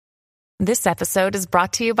This episode is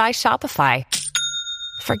brought to you by Shopify.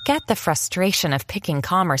 Forget the frustration of picking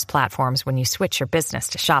commerce platforms when you switch your business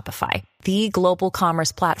to Shopify, the global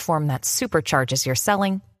commerce platform that supercharges your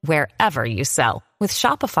selling wherever you sell. With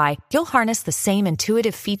Shopify, you'll harness the same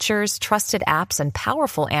intuitive features, trusted apps, and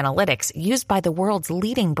powerful analytics used by the world's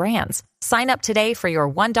leading brands. Sign up today for your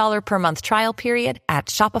 $1 per month trial period at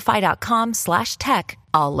shopify.com/tech,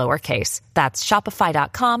 all lowercase. That's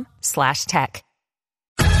shopify.com/tech.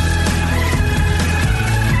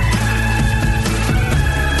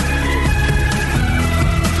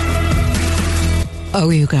 Oh,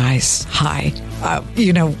 you guys, hi. I'm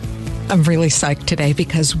really psyched today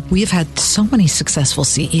because we've had so many successful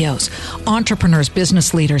CEOs, entrepreneurs,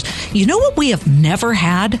 business leaders. You know what we have never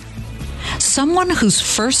had? Someone whose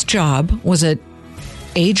first job was at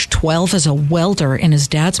age 12 as a welder in his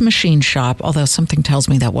dad's machine shop, although something tells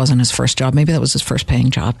me that wasn't his first job. Maybe that was his first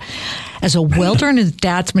paying job. As a welder in his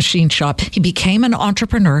dad's machine shop, he became an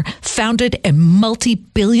entrepreneur, founded a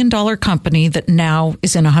multi-billion-dollar company that now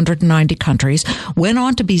is in 190 countries, went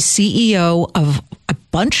on to be CEO of a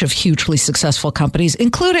bunch of hugely successful companies,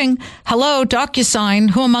 including, DocuSign.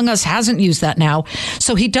 Who among us hasn't used that now?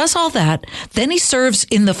 So he does all that. Then he serves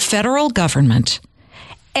in the federal government,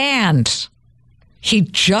 and he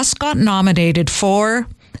just got nominated for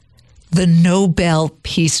the Nobel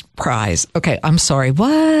Peace Prize. Okay, I'm sorry.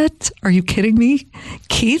 What? Are you kidding me?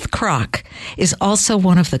 Keith Krach is also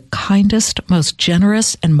one of the kindest, most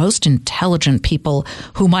generous, and most intelligent people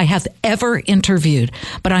whom I have ever interviewed.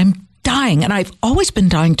 But I'm dying, and I've always been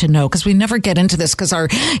dying to know, because we never get into this because our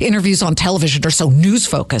interviews on television are so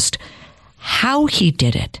news-focused, how he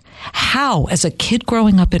did it. How, as a kid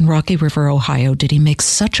growing up in Rocky River, Ohio, did he make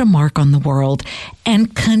such a mark on the world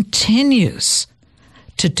and continues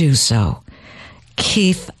to do so?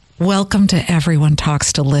 Keith, welcome to Everyone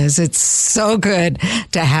Talks to Liz. It's so good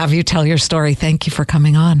to have you tell your story. Thank you for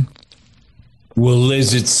coming on. Well,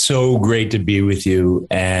 Liz, it's so great to be with you.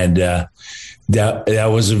 And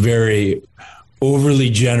that was a very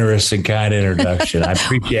overly generous and kind introduction. I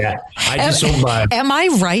appreciate it. I just hope Am I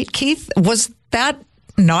right, Keith? Was that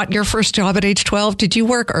not your first job at age 12? Did you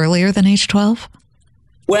work earlier than age 12?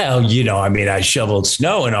 Well, I shoveled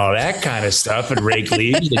snow and all that kind of stuff and raked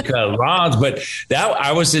leaves and cut lawns. But that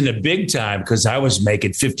I was in the big time because I was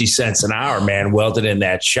making 50 cents an hour, man, welding in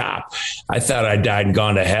that shop. I thought I died and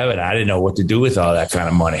gone to heaven. I didn't know what to do with all that kind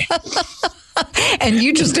of money. And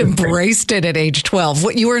you just embraced it at age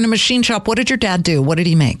 12. You were in a machine shop. What did your dad do? What did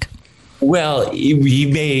he make? Well, he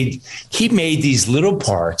made these little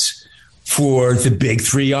parts for the big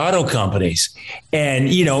three auto companies. And,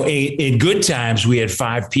 in good times, we had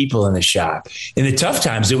 5 people in the shop. In the tough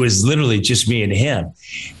times, it was literally just me and him.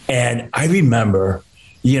 And I remember,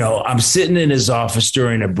 I'm sitting in his office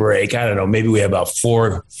during a break. I don't know, maybe we had about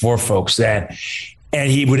four folks then. And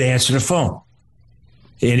he would answer the phone.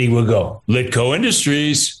 And he would go, Litco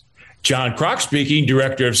Industries, John Krach speaking,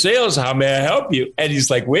 Director of Sales. How may I help you? And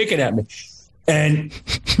he's like winking at me. And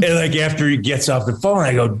like after he gets off the phone,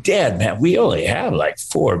 I go, Dad, man, we only have like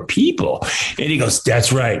 4 people. And he goes,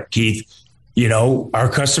 that's right, Keith. Our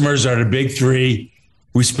customers are the big 3.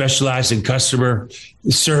 We specialize in customer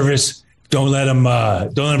service. Don't let them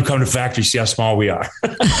come to the factory. See how small we are.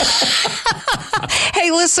 Hey,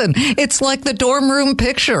 listen, it's like the dorm room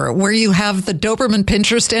picture where you have the Doberman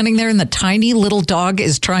Pinscher standing there and the tiny little dog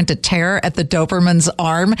is trying to tear at the Doberman's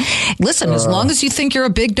arm. Listen, as long as you think you're a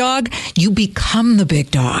big dog, you become the big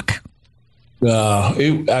dog.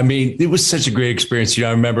 It was such a great experience. I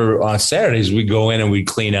remember on Saturdays we'd go in and we'd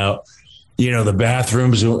clean out, the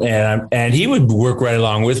bathrooms, and he would work right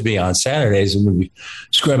along with me on Saturdays, and we'd be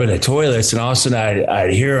scrubbing the toilets, and all of a sudden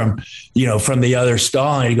I'd hear him, from the other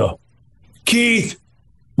stall, and he'd go, Keith,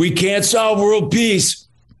 we can't solve world peace,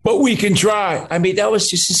 but we can try. I mean, that was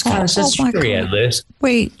just this kind of sense of Liz.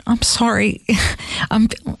 Wait, I'm sorry. I'm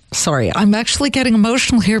sorry. I'm actually getting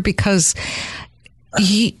emotional here because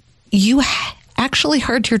you actually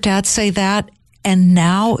heard your dad say that, and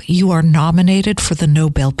now you are nominated for the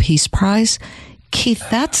Nobel Peace Prize. Keith,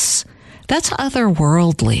 that's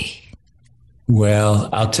otherworldly. Well,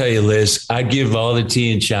 I'll tell you, Liz, I'd give all the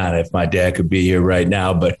tea in China if my dad could be here right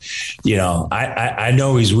now. But, I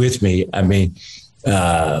know he's with me. I mean,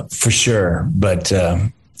 for sure. But,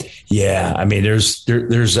 there's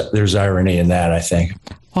irony in that, I think.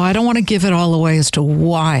 Well, I don't want to give it all away as to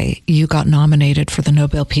why you got nominated for the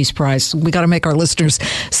Nobel Peace Prize. We got to make our listeners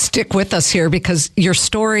stick with us here because your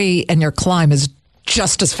story and your climb is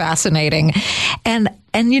just as fascinating. And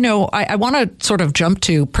I want to sort of jump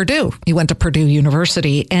to Purdue. You went to Purdue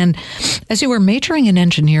University. And as you were majoring in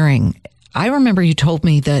engineering, I remember you told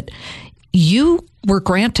me that you were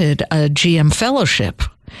granted a GM fellowship.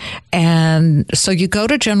 And so you go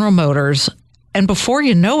to General Motors, and before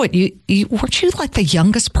you know it, you weren't you like the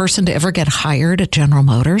youngest person to ever get hired at General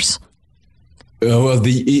Motors? Well,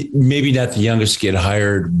 maybe not the youngest to get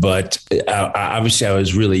hired, but obviously I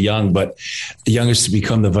was really young, but the youngest to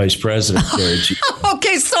become the vice president.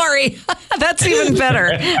 Okay, sorry. That's even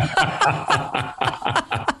better.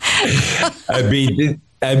 I mean,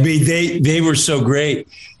 they were so great.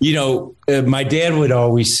 You know, my dad would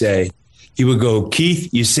always say, he would go,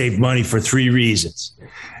 Keith, you save money for 3 reasons.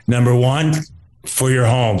 Number 1, for your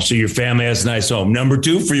home, so your family has a nice home. Number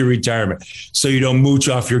 2, for your retirement, so you don't mooch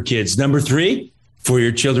off your kids. Number 3, for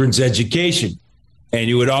your children's education. And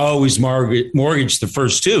you would always mortgage the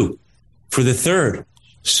first 2 for the third.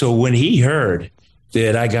 So when he heard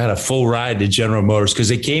that I got a full ride to General Motors, because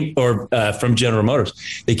they came, from General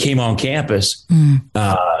Motors, they came on campus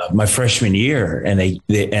my freshman year, and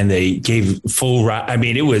they gave full ride. I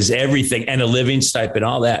mean, it was everything, and a living stipend,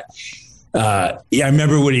 all that. I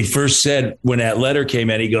remember when he first said, when that letter came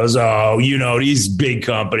in, he goes, "Oh, you know, these big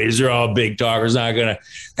companies, they're all big talkers, not going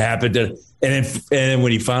to happen." And then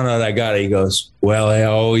when he found out I got it, he goes, "Well, I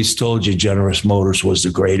always told you General Motors was the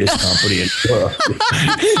greatest company in the world."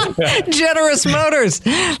 General Motors.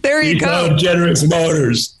 There you go. General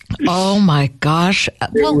Motors. Oh, my gosh.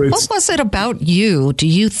 Well, what was it about you, do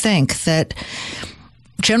you think, that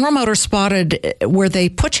General Motors spotted where they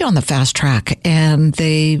put you on the fast track and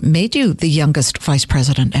they made you the youngest vice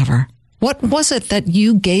president ever? What was it that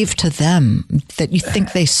you gave to them that you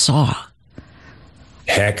think they saw?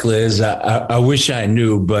 Heck, Liz, I wish I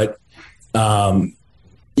knew, but,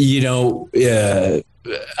 you know,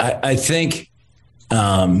 I think,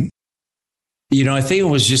 you know, I think it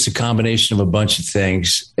was just a combination of a bunch of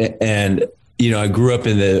things. And, you know, I grew up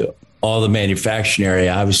in all the manufacturing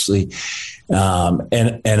area, obviously,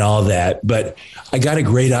 and all that. But I got a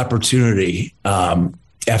great opportunity and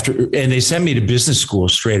they sent me to business school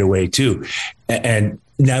straight away, too. And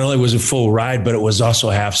not only was it full ride, but it was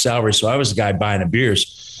also half salary. So I was the guy buying the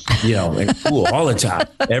beers, you know, and cool all the time.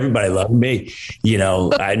 Everybody loved me, you know,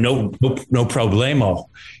 no problemo.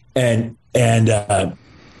 And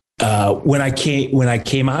when I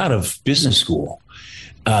came out of business school,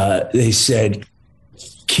 they said,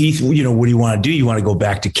 "Keith, you know, what do you want to do? You want to go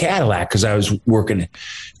back to Cadillac?" Because I was working,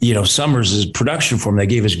 you know, summers as production for them. They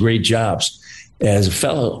gave us great jobs as a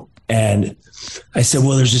fellow. And I said,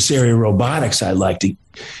 "Well, there's this area of robotics I'd like to,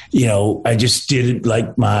 you know, I just did like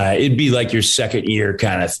it'd be like your second year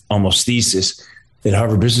kind of almost thesis at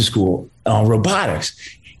Harvard Business School on robotics."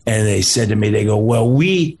 And they said to me, they go, "Well,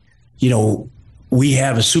 we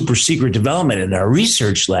have a super secret development in our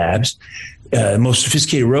research labs, most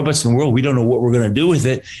sophisticated robots in the world. We don't know what we're going to do with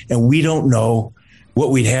it. And we don't know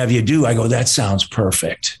what we'd have you do." I go, "That sounds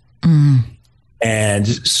perfect." And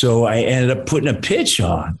so I ended up putting a pitch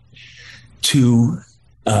on to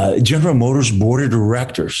General Motors board of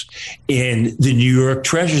directors in the New York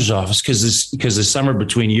Treasurer's office, because the summer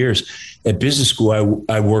between years at business school,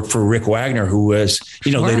 I worked for Rick Wagner, who was,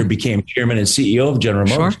 you know, later became chairman and CEO of General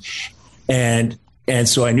Motors. And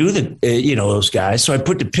so I knew that, you know, those guys. So I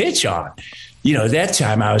put the pitch on. You know, at that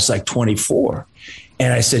time I was like 24.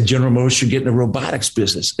 And I said, "General Motors should get in the robotics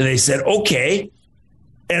business." And they said, "Okay."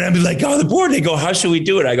 And I'd be like, "Oh, the board." They go, "How should we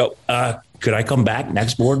do it?" I go, "Could I come back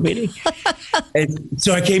next board meeting?" And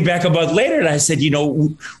so I came back a month later and I said, "You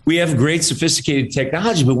know, we have great sophisticated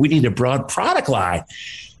technology, but we need a broad product line."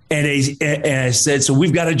 And I said, "So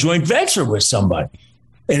we've got a joint venture with somebody."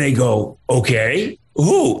 And they go, "Okay,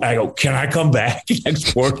 who?" I go, "Can I come back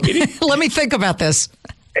next board meeting?" Let me think about this.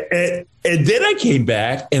 And then I came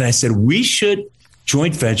back and I said, "We should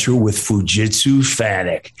joint venture with Fujitsu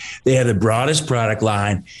Fanuc. They have the broadest product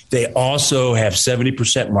line. They also have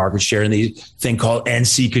 70% market share in the thing called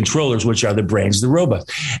NC controllers, which are the brains of the robots."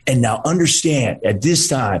 And now understand, at this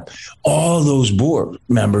time, all those board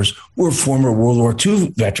members were former World War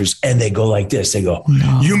II veterans. And they go like this. They go,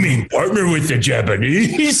 "No. You mean partner with the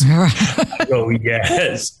Japanese?" I go,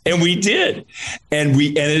 "Yes." And we did. And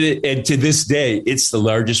and to this day, it's the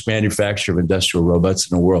largest manufacturer of industrial robots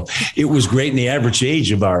in the world. It was great. And the average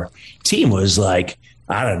age of our team was like,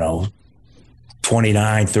 I don't know,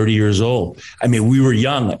 29, 30 years old. I mean, we were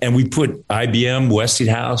young, and we put IBM,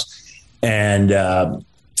 Westinghouse, and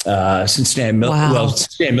Cincinnati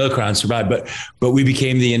Millicron survived, but we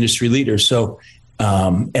became the industry leader. So,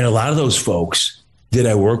 and a lot of those folks that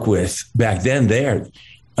I work with back then,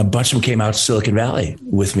 a bunch of them came out to Silicon Valley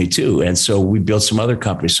with me too. And so we built some other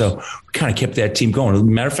companies. So we kind of kept that team going. As a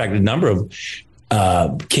matter of fact, a number of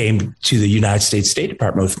came to the United States State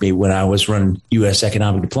Department with me when I was running U.S.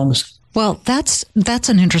 economic diplomacy. Well, that's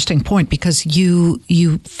an interesting point, because you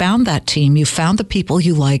found that team, you found the people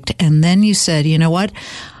you liked, and then you said, you know what?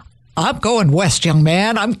 I'm going west, young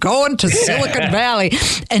man. I'm going to Silicon Valley.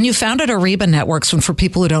 And you founded Ariba Networks. And for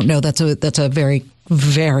people who don't know, that's a very,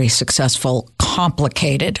 very successful,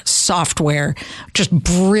 complicated software, just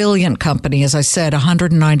brilliant company. As I said,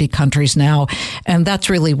 190 countries now. And that's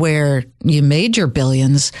really where you made your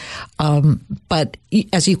billions. But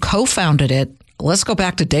as you co-founded it, let's go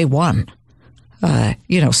back to day one.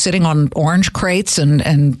 Sitting on orange crates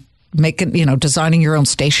and making, designing your own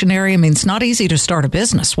stationery. I mean, it's not easy to start a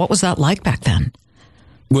business. What was that like back then?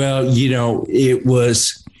 Well, it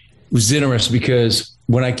was interesting, because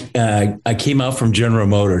when I came out from General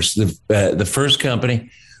Motors, the first company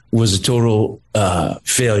was a total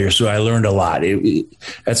failure. So I learned a lot.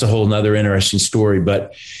 That's a whole nother interesting story.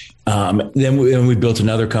 But then we built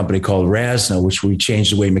another company called RASNA, which we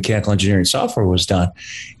changed the way mechanical engineering software was done.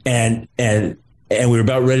 And we were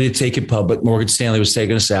about ready to take it public. Morgan Stanley was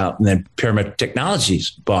taking us out, and then Parametric Technologies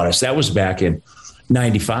bought us. That was back in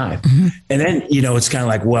 95. Mm-hmm. And then, it's kind of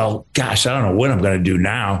like, well, gosh, I don't know what I'm going to do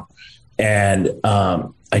now. And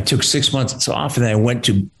I took 6 months off, and then I went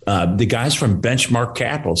to the guys from Benchmark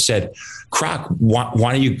Capital said, Kroc,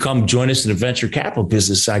 why don't you come join us in the venture capital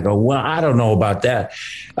business? I go, well, I don't know about that.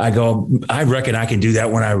 I go, I reckon I can do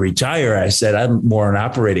that when I retire. I said, I'm more an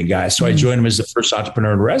operating guy. So I joined him as the first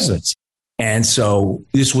entrepreneur in residence. And so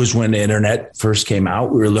this was when the internet first came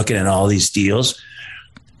out. We were looking at all these deals.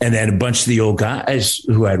 And then a bunch of the old guys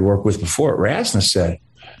who I'd worked with before at RASNA said,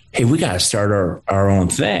 hey, we got to start our own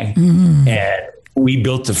thing. Mm-hmm. And we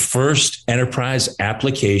built the first enterprise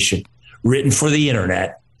application written for the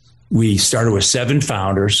internet. We started with 7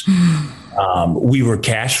 founders. We were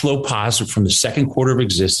cash flow positive from the second quarter of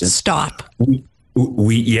existence. Stop.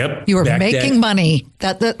 Yep. You were making money.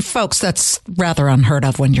 That folks, that's rather unheard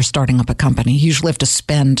of when you're starting up a company. You usually have to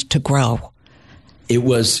spend to grow. It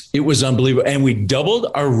was unbelievable. And we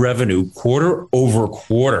doubled our revenue quarter over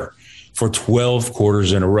quarter for 12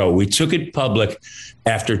 quarters in a row. We took it public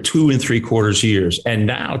after 2 3/4 years. And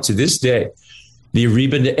now to this day, the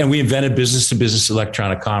Ariba, and we invented business to business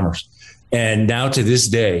electronic commerce. And now to this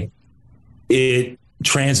day, it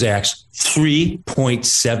transacts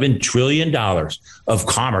 $3.7 trillion of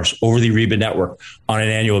commerce over the Ariba network on an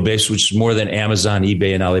annual basis, which is more than Amazon,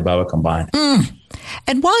 eBay, and Alibaba combined.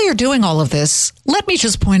 And while you're doing all of this, let me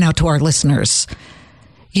just point out to our listeners,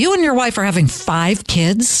 you and your wife are having 5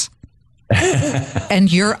 kids,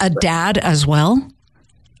 and you're a dad as well?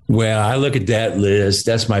 Well, I look at that, Liz.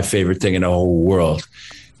 That's my favorite thing in the whole world.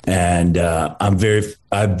 And I've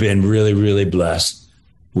been really, really blessed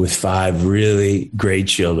with 5 really great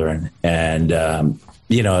children. And, I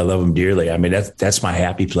love them dearly. I mean, that's my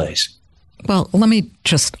happy place. Well, let me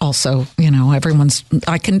just also,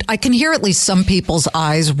 I can hear at least some people's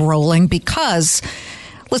eyes rolling, because,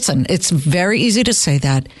 listen, it's very easy to say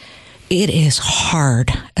that. It is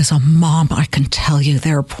hard. As a mom, I can tell you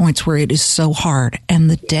there are points where it is so hard. And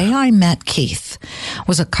the day I met Keith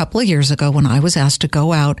was a couple of years ago, when I was asked to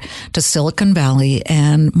go out to Silicon Valley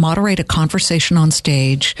and moderate a conversation on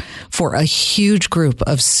stage for a huge group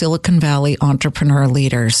of Silicon Valley entrepreneur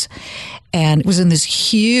leaders. And it was in this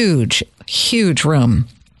huge, huge room.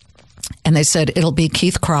 And they said, it'll be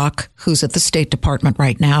Keith Kroc, who's at the State Department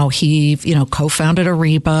right now. He, co-founded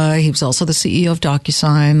Ariba. He was also the CEO of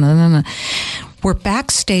DocuSign. We're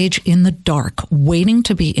backstage in the dark, waiting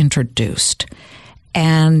to be introduced.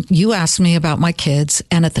 And you asked me about my kids.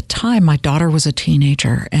 And at the time, my daughter was a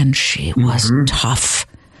teenager, and she was tough.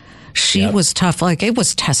 She was tough. Like, it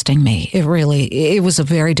was testing me. It was a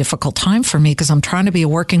very difficult time for me, because I'm trying to be a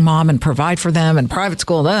working mom and provide for them and private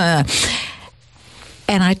school.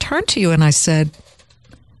 And I turned to you and I said,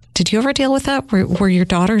 did you ever deal with that? Were your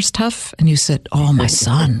daughters tough? And you said, oh, my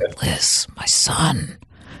son, Liz, my son,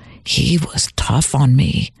 he was tough on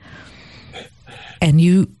me. And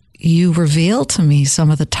you revealed to me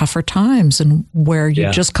some of the tougher times, and where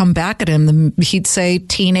you just come back at him. He'd say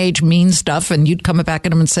teenage mean stuff, and you'd come back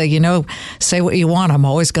at him and say, say what you want. I'm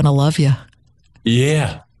always going to love you.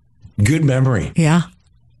 Yeah. Good memory. Yeah.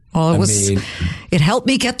 Well, it helped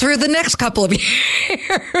me get through the next couple of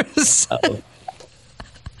years.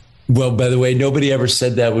 Well, by the way, nobody ever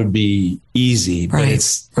said that would be easy, but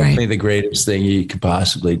it's definitely the greatest thing you could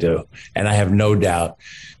possibly do. And I have no doubt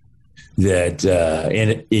that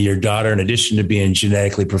and your daughter, in addition to being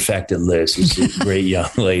genetically perfected, Liz, is a great young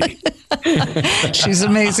lady. She's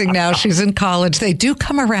amazing now. She's in college. They do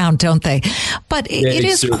come around, don't they? But it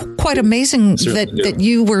is quite amazing that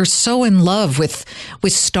you were so in love with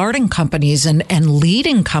starting companies and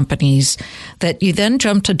leading companies that you then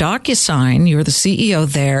jumped to DocuSign. You're the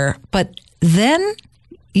CEO there. But then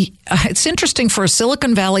it's interesting for a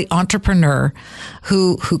Silicon Valley entrepreneur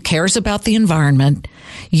who cares about the environment.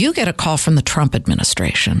 You get a call from the Trump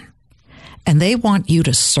administration and they want you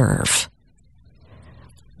to serve.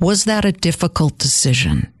 Was that a difficult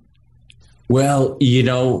decision? Well, it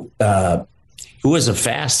was a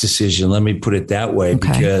fast decision. Let me put it that way,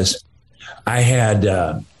 because I had,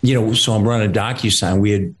 so I'm running DocuSign.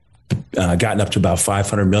 We had gotten up to about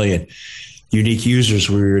 500 million unique users.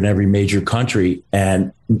 We were in every major country.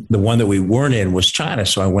 And the one that we weren't in was China.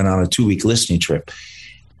 So I went on a 2-week listening trip.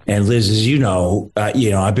 And Liz, as you know,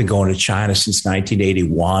 I've been going to China since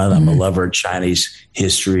 1981. I'm a lover of Chinese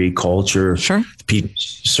history, culture,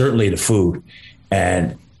 certainly the food.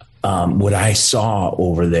 And what I saw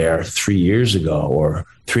over there 3 years ago or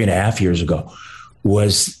 3.5 years ago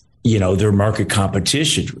was, their market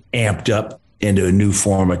competition amped up into a new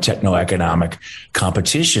form of techno-economic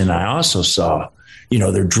competition. I also saw,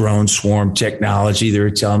 their drone swarm technology. They were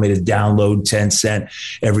telling me to download Tencent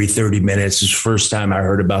every 30 minutes. It's the first time I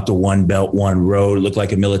heard about the One Belt, One Road. It looked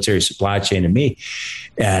like a military supply chain to me.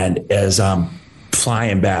 And as I'm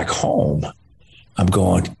flying back home, I'm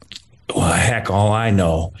going, well, heck, all I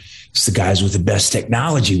know is the guys with the best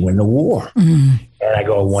technology win the war. And I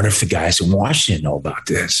go, I wonder if the guys in Washington know about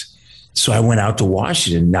this. So I went out to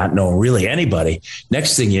Washington, not knowing really anybody.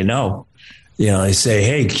 Next thing you know, they say,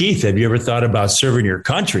 hey, Keith, have you ever thought about serving your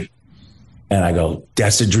country? And I go,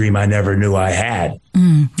 that's a dream I never knew I had.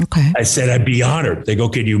 Okay. I said, I'd be honored. They go,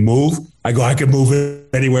 can you move? I go, I can move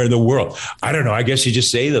anywhere in the world. I don't know. I guess you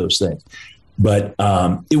just say those things. But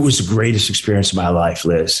it was the greatest experience of my life,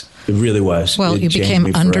 Liz. It really was. Well, you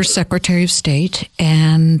became Undersecretary of State,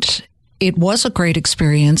 and it was a great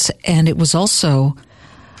experience. And it was also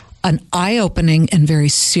an eye-opening and very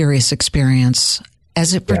serious experience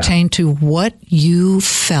as it pertained to what you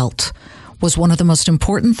felt was one of the most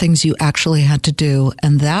important things you actually had to do.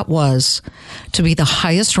 And that was to be the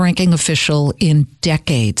highest ranking official in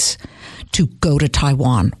decades to go to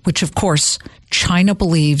Taiwan, which of course China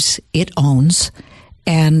believes it owns,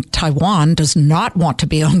 and Taiwan does not want to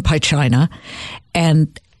be owned by China.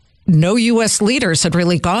 And no U.S. leaders had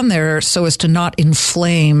really gone there so as to not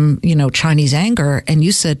inflame, Chinese anger. And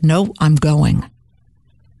you said, no, I'm going.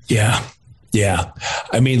 Yeah. Yeah.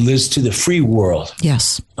 I mean, Liz, to the free world.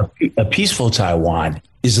 Yes. A peaceful Taiwan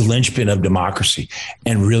is a linchpin of democracy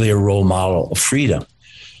and really a role model of freedom.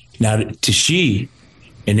 Now, to Xi,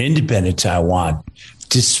 an independent Taiwan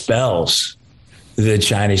dispels the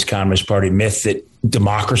Chinese Communist Party myth that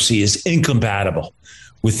democracy is incompatible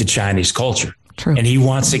with the Chinese culture. True. And he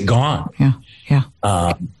wants it gone. Yeah.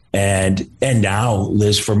 And now,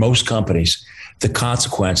 Liz, for most companies, the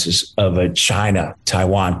consequences of a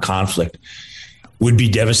China-Taiwan conflict would be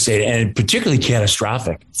devastating and particularly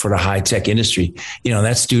catastrophic for the high-tech industry.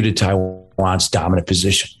 That's due to Taiwan's dominant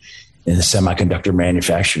position in the semiconductor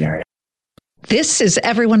manufacturing area. This is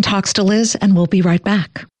Everyone Talks to Liz, and we'll be right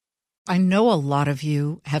back. I know a lot of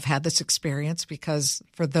you have had this experience because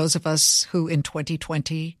for those of us who in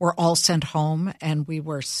 2020 were all sent home and we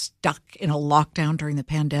were stuck in a lockdown during the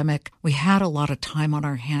pandemic, we had a lot of time on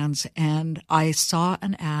our hands, and I saw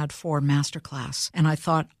an ad for Masterclass and I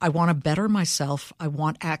thought, I want to better myself. I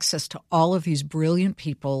want access to all of these brilliant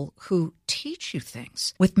people who teach you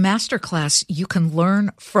things. With Masterclass, you can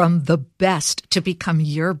learn from the best to become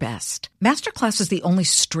your best. Masterclass is the only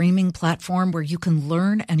streaming platform where you can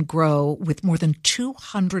learn and grow with more than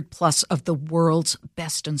 200 plus of the world's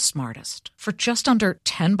best and smartest. For just under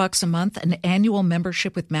 $10 a month, an annual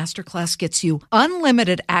membership with Masterclass gets you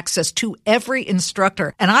unlimited access to every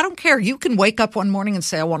instructor. And I don't care. You can wake up one morning and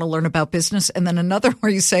say, I want to learn about business. And then another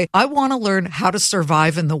where you say, I want to learn how to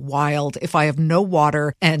survive in the wild if I have no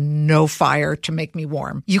water and no fire to make me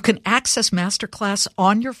warm. You can access Masterclass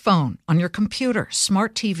on your phone, on your computer,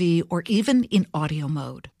 smart TV, or even in audio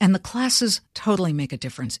mode. And the classes totally make a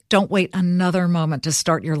difference. Don't wait another moment to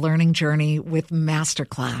start your learning journey with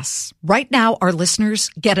Masterclass. Right now, our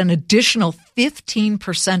listeners get an additional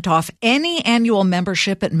 15% off any annual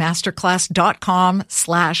membership at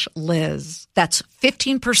masterclass.com/Liz. That's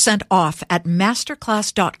 15% off at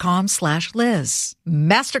masterclass.com/Liz.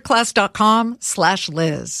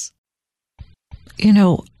 Masterclass.com/Liz.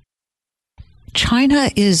 China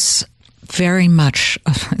is very much,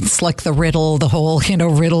 it's like the riddle, the whole,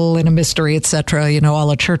 riddle and a mystery, et cetera, a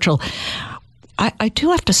la Churchill. I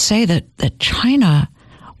do have to say that China,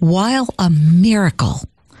 while a miracle,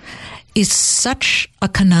 is such a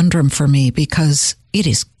conundrum for me because it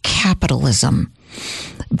is capitalism,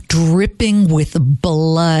 dripping with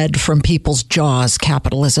blood from people's jaws,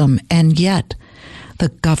 capitalism. And yet the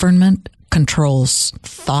government controls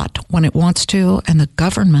thought when it wants to, and the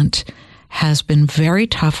government has been very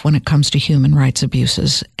tough when it comes to human rights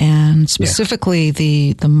abuses, and specifically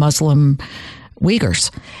the Muslim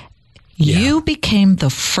Uyghurs. Yeah. You became the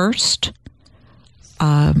first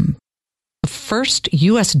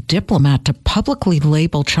U.S. diplomat to publicly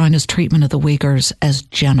label China's treatment of the Uyghurs as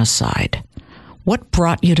genocide. What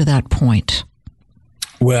brought you to that point?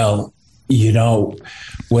 Well,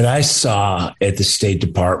 what I saw at the State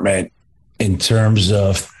Department in terms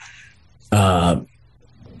of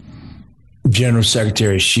General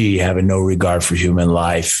Secretary Xi having no regard for human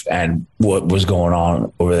life and what was going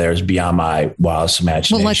on over there is beyond my wildest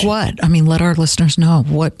imagination. Well, like what? I mean, let our listeners know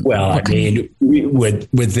what. Well, what they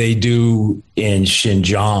do in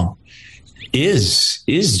Xinjiang is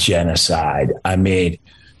genocide. I mean,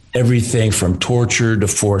 everything from torture to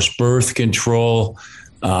forced birth control.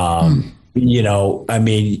 Total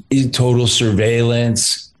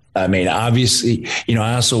surveillance. I mean, obviously,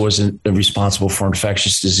 I also wasn't responsible for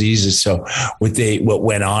infectious diseases. So what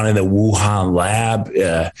went on in the Wuhan lab,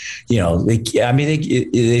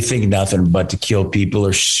 they think nothing but to kill people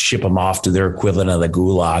or ship them off to their equivalent of the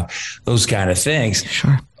gulag, those kind of things.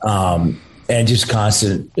 Sure. And just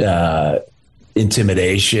constant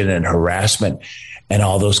intimidation and harassment and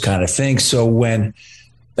all those kind of things. So when,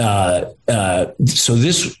 I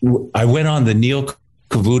went on the Neil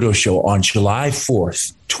Cavuto show on July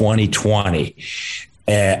 4th, 2020.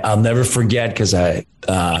 And I'll never forget because I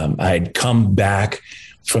had come back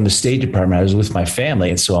from the State Department. I was with my family.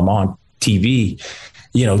 And so I'm on TV,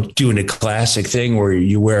 doing a classic thing where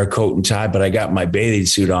you wear a coat and tie, but I got my bathing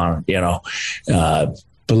suit on,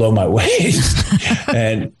 below my waist.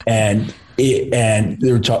 and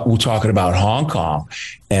we're talking about Hong Kong,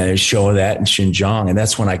 and they're showing that in Xinjiang. And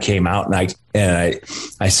that's when I came out and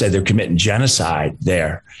I said they're committing genocide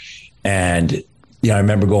there. And, I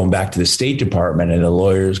remember going back to the State Department and the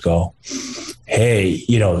lawyers go, hey,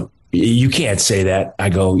 you can't say that. I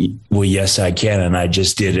go, well, yes, I can. And I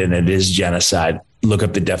just did. And it is genocide. Look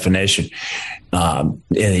up the definition in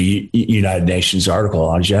the United Nations article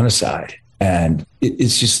on genocide. And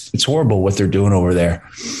it's horrible what they're doing over there.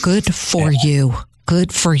 Good for you.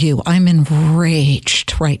 Good for you. I'm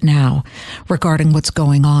enraged right now regarding what's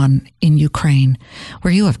going on in Ukraine,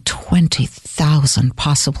 where you have 20,000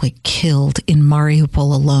 possibly killed in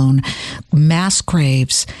Mariupol alone, mass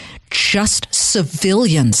graves, just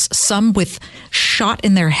civilians, some with shot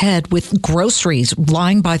in their head with groceries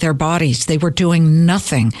lying by their bodies. They were doing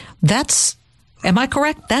nothing. Am I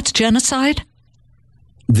correct? That's genocide?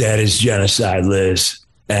 That is genocide, Liz.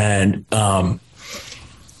 And,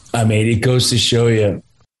 it goes to show you,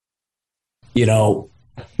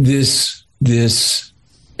 this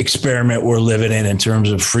experiment we're living in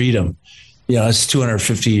terms of freedom, it's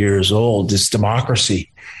 250 years old, this democracy.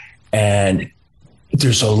 And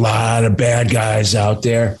there's a lot of bad guys out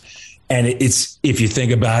there. And it's, if you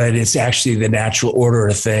think about it, it's actually the natural order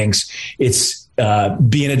of things. It's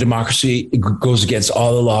being a democracy, it goes against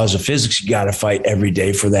all the laws of physics. You got to fight every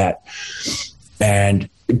day for that. And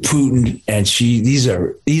Putin and these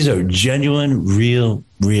are genuine, real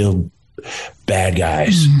bad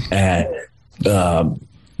guys. And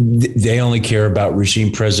they only care about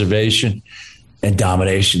regime preservation and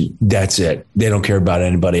domination. That's it. They don't care about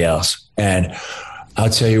anybody else. And I'll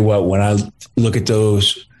tell you what, when I look at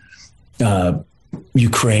those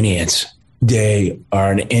Ukrainians, they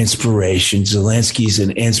are an inspiration. Zelensky's an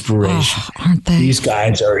inspiration. Aren't they? These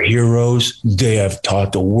guys are heroes. They have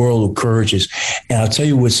taught the world who courage is. And I'll tell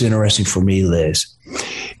you what's interesting for me, Liz.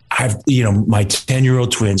 I've, my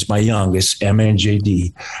 10-year-old twins, my youngest, Emma and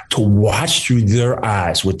JD, to watch through their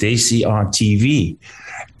eyes what they see on TV.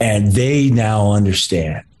 And they now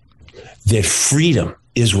understand that freedom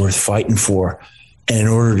is worth fighting for. And in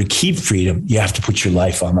order to keep freedom, you have to put your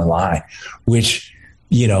life on the line, which,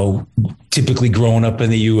 typically growing up in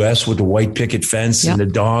the U.S. with the white picket fence and the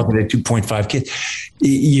dog and the 2.5 kids,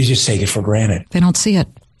 you just take it for granted. They don't see it.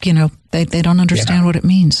 They don't understand what it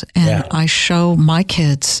means. And I show my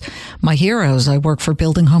kids, my heroes. I work for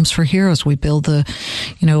Building Homes for Heroes. We build the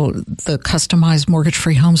customized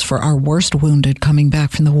mortgage-free homes for our worst wounded coming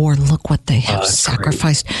back from the war. Look what they have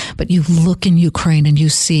sacrificed. Great. But you look in Ukraine and you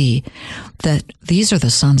see that these are the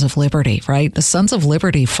Sons of Liberty, right? The Sons of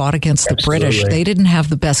Liberty fought against the British. They didn't have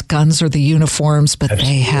the best guns or the uniforms, but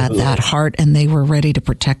they had that heart and they were ready to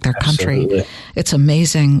protect their country. It's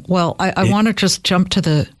amazing. Well, I want to just jump to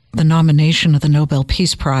the nomination of the Nobel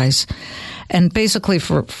Peace Prize. And basically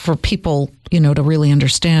for people, to really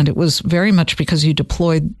understand, it was very much because you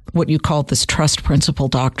deployed what you called this trust principle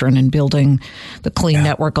doctrine in building the Clean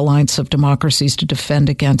Network Alliance of Democracies to defend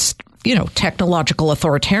against, technological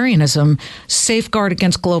authoritarianism, safeguard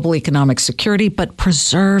against global economic security, but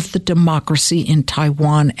preserve the democracy in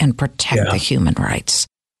Taiwan and protect the human rights.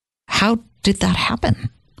 How did that happen?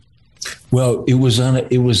 Well, it was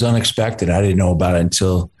unexpected. I didn't know about it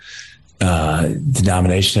until the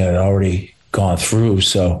nomination had already gone through.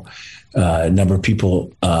 So a number of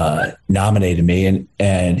people nominated me,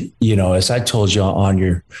 and as I told you on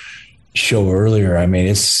your show earlier, I mean,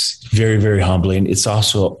 it's very, very humbling. It's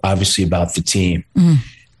also obviously about the team,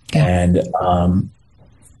 and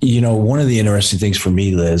one of the interesting things for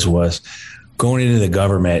me, Liz, was going into the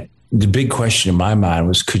government. The big question in my mind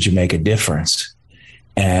was, could you make a difference?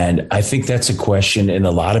 And I think that's a question in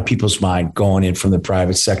a lot of people's mind going in from the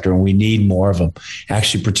private sector. And we need more of them,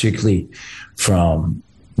 actually, particularly from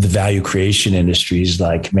the value creation industries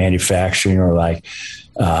like manufacturing or like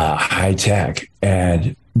high tech.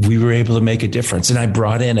 And we were able to make a difference. And I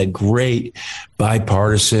brought in a great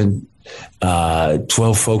bipartisan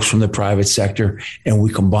 12 folks from the private sector. And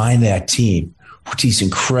we combined that team with these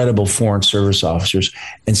incredible foreign service officers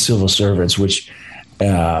and civil servants, which,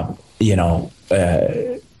 as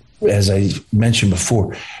I mentioned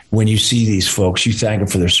before, when you see these folks, you thank them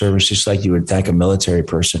for their service just like you would thank a military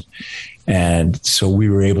person. And so we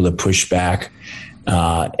were able to push back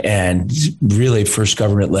and really first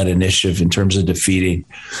government-led initiative in terms of defeating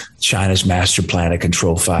China's master plan to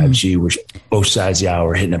control 5G, which both sides of the aisle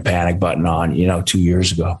were hitting a panic button on, 2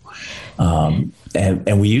 years ago.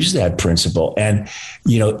 And we use that principle. And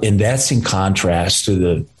that's in contrast to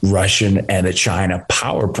the Russian and the China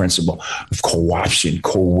power principle of co-option,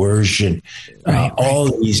 coercion,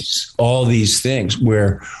 all these things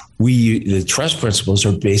where the trust principles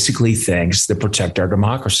are basically things that protect our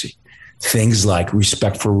democracy. Things like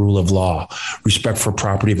respect for rule of law, respect for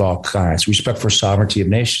property of all kinds, respect for sovereignty of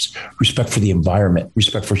nations, respect for the environment,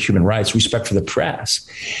 respect for human rights, respect for the press.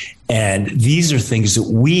 And these are things that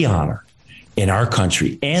we honor in our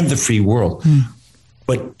country and the free world.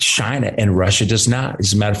 But China and Russia does not.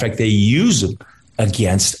 As a matter of fact, they use them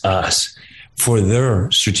against us for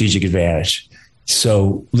their strategic advantage.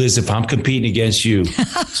 So, Liz, if I'm competing against you,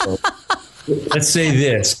 let's say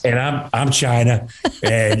this, and I'm China,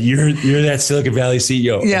 and you're that Silicon Valley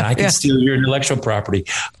CEO, and I can steal your intellectual property.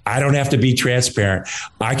 I don't have to be transparent.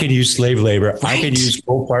 I can use slave labor. Right. I can use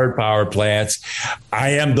coal-fired power plants. I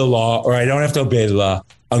am the law, or I don't have to obey the law.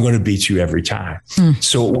 I'm going to beat you every time.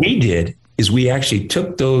 So what we did is we actually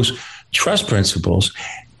took those trust principles,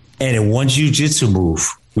 and in one jiu-jitsu move,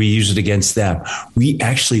 we used it against them. We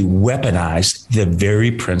actually weaponized the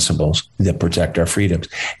very principles that protect our freedoms.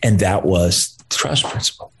 And that was the trust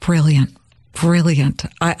principle. Brilliant. Brilliant.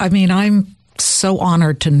 I mean, I'm so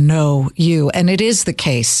honored to know you. And it is the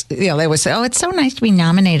case. They always say, it's so nice to be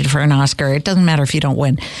nominated for an Oscar. It doesn't matter if you don't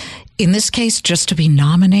win. In this case, just to be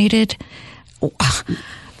nominated,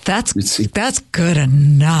 that's good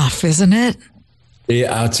enough, isn't it?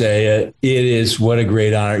 Yeah, I'll tell you, it is. What a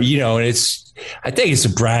great honor. And I think it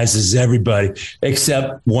surprises everybody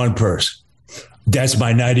except one person. That's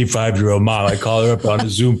my 95-year-old mom. I call her up on a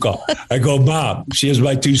Zoom call. I go, Mom, she has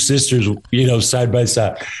my two sisters, side by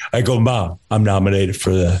side. I go, Mom, I'm nominated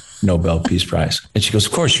for the Nobel Peace Prize. And she goes,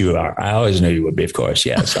 of course you are. I always knew you would be, of course.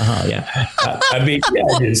 Yes. Yeah.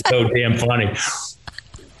 It is so damn funny.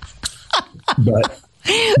 But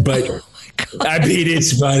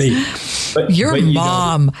it's funny. But, Your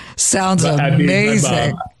mom sounds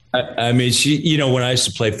amazing. I mean, she, when I used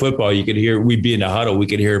to play football, you could hear, we'd be in the huddle. We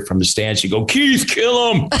could hear her from the stand. She'd go, Keith,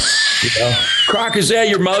 kill him. Croc, is that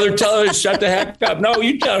your mother? Tell her to shut the heck up. No,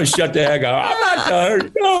 you tell her to shut the heck up. I'm not telling her.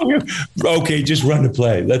 No. Okay, just run the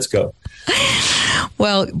play. Let's go.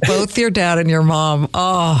 Well, both your dad and your mom,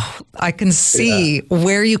 I can see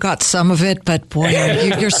where you got some of it, but boy,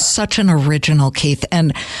 you're such an original, Keith.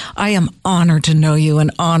 And I am honored to know you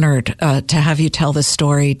and honored to have you tell this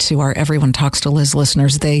story to our Everyone Talks to Liz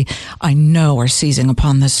listeners. They, I know, are seizing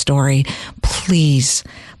upon this story. Please,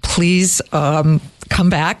 come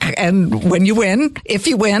back. And when you win, if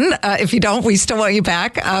you win, if you don't, we still want you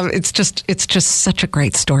back. It's just such a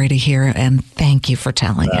great story to hear. And thank you for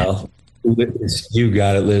telling it. You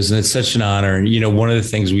got it, Liz. And it's such an honor. And, one of the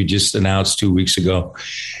things we just announced 2 weeks ago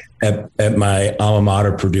at my alma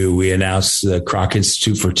mater, Purdue, we announced the Kroc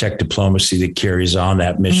Institute for Tech Diplomacy that carries on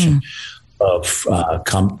that mission of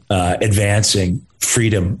advancing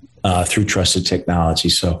freedom through trusted technology.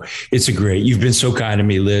 So you've been so kind to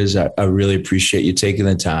me, Liz. I really appreciate you taking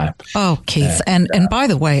the time. Oh, Keith. And by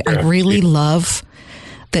the way, I really love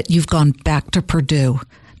that you've gone back to Purdue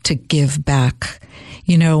to give back.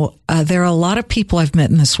 There are a lot of people I've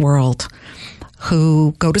met in this world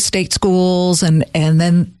who go to state schools and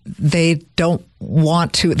then they don't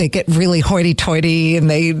want to, they get really hoity-toity and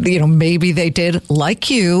they, maybe they did, like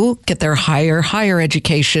you, get their higher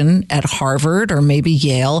education at Harvard or maybe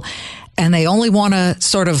Yale, and they only want to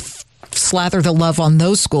sort of slather the love on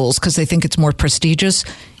those schools because they think it's more prestigious.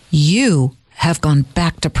 You have gone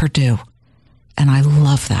back to Purdue, and I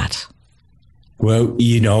love that. Well,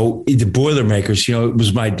 the Boilermakers, it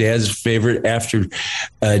was my dad's favorite after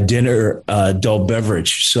dinner adult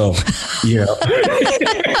beverage. So,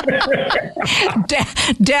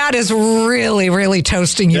 Dad is really, really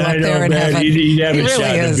toasting you up there in heaven. You have a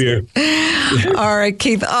shot of beer. All right,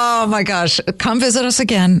 Keith. Oh, my gosh. Come visit us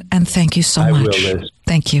again. And thank you so much. I will, Liz.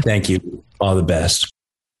 Thank you. Thank you. All the best.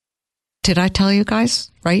 Did I tell you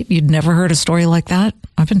guys, right? You'd never heard a story like that?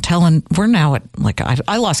 I've been telling, we're now at,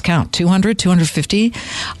 I lost count, 200, 250.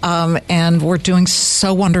 And we're doing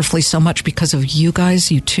so wonderfully, so much because of you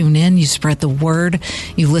guys. You tune in, you spread the word,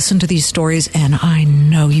 you listen to these stories, and I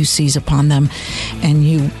know you seize upon them and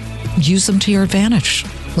you use them to your advantage.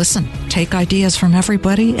 Listen, take ideas from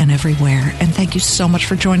everybody and everywhere. And thank you so much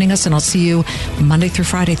for joining us. And I'll see you Monday through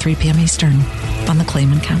Friday, 3 p.m. Eastern on the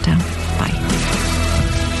Clayman Countdown. Bye.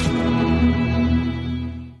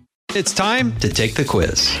 It's time to take the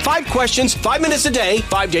quiz. 5 questions, 5 minutes a day,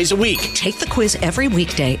 5 days a week. Take the quiz every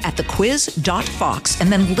weekday at thequiz.fox and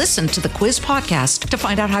then listen to the quiz podcast to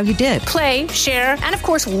find out how you did. Play, share, and of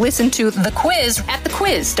course, listen to The Quiz at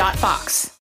thequiz.fox.